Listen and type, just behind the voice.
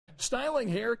styling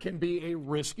hair can be a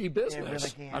risky business.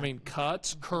 It really can. I mean,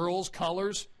 cuts, curls,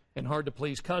 colors, and hard to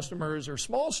please customers are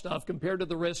small stuff compared to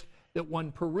the risk that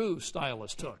one Peru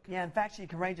stylist took. Yeah, in fact, she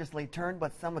courageously turned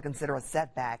what some would consider a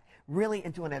setback really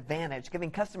into an advantage,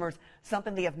 giving customers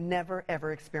something they have never,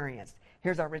 ever experienced.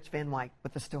 Here's our Rich Van Wyk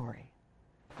with the story.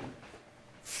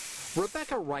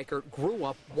 Rebecca Reichert grew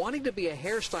up wanting to be a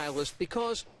hairstylist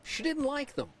because she didn't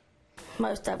like them.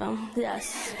 Most of them,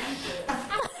 yes.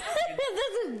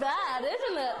 This is bad,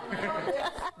 isn't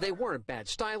it? They weren't bad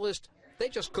stylists. They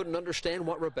just couldn't understand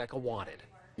what Rebecca wanted.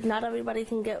 Not everybody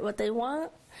can get what they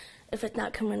want if it's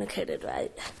not communicated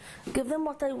right. Give them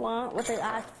what they want, what they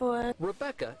ask for.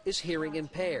 Rebecca is hearing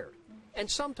impaired, and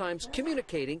sometimes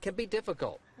communicating can be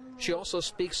difficult. She also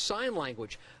speaks sign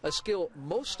language, a skill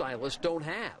most stylists don't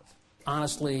have.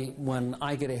 Honestly, when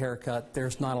I get a haircut,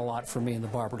 there's not a lot for me and the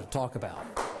barber to talk about.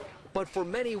 But for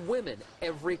many women,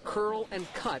 every curl and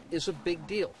cut is a big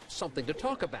deal, something to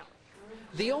talk about.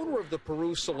 The owner of the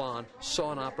Peru salon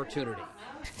saw an opportunity.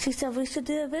 She said we should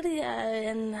do a video,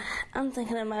 and I'm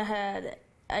thinking in my head,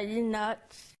 are you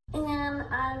nuts? And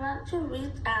I want to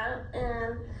reach out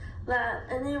and let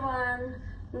anyone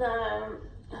know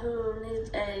who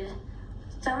needs a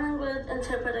sign language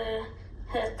interpreter,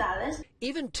 hairstylist.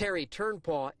 Even Terry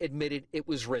Turnpaw admitted it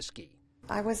was risky.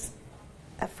 I was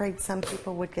afraid some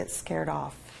people would get scared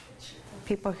off,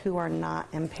 people who are not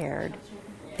impaired,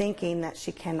 thinking that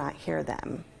she cannot hear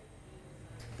them.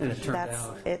 And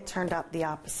it turned out the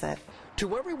opposite.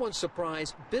 To everyone's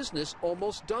surprise, business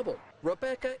almost doubled.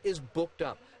 Rebecca is booked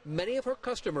up. Many of her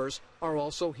customers are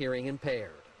also hearing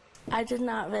impaired. I did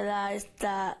not realize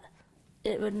that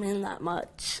it would mean that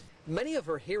much. Many of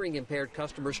her hearing impaired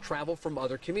customers travel from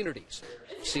other communities.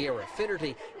 Sierra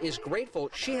Finnerty is grateful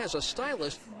she has a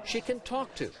stylist she can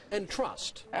talk to and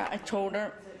trust. I told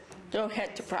her, go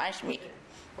ahead, surprise me.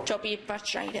 Don't be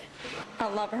frustrated. I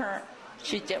love her.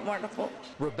 She did wonderful.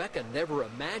 Rebecca never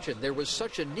imagined there was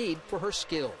such a need for her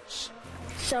skills.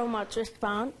 So much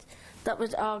response. That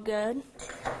was all good.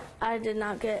 I did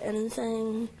not get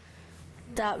anything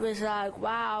that was like,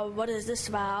 wow, what is this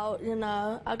about? You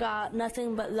know, I got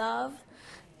nothing but love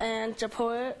and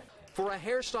support. For a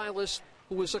hairstylist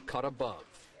who is a cut above.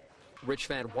 Rich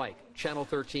Van Wyk, Channel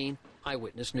 13,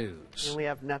 Eyewitness News. And we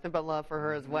have nothing but love for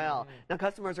her as well. Now,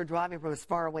 customers are driving from as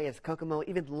far away as Kokomo,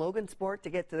 even Logansport,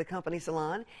 to get to the company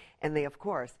salon. And they, of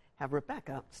course, have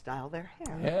Rebecca style their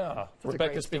hair. Yeah,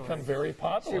 Rebecca's become very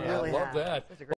popular. She really I love has. that.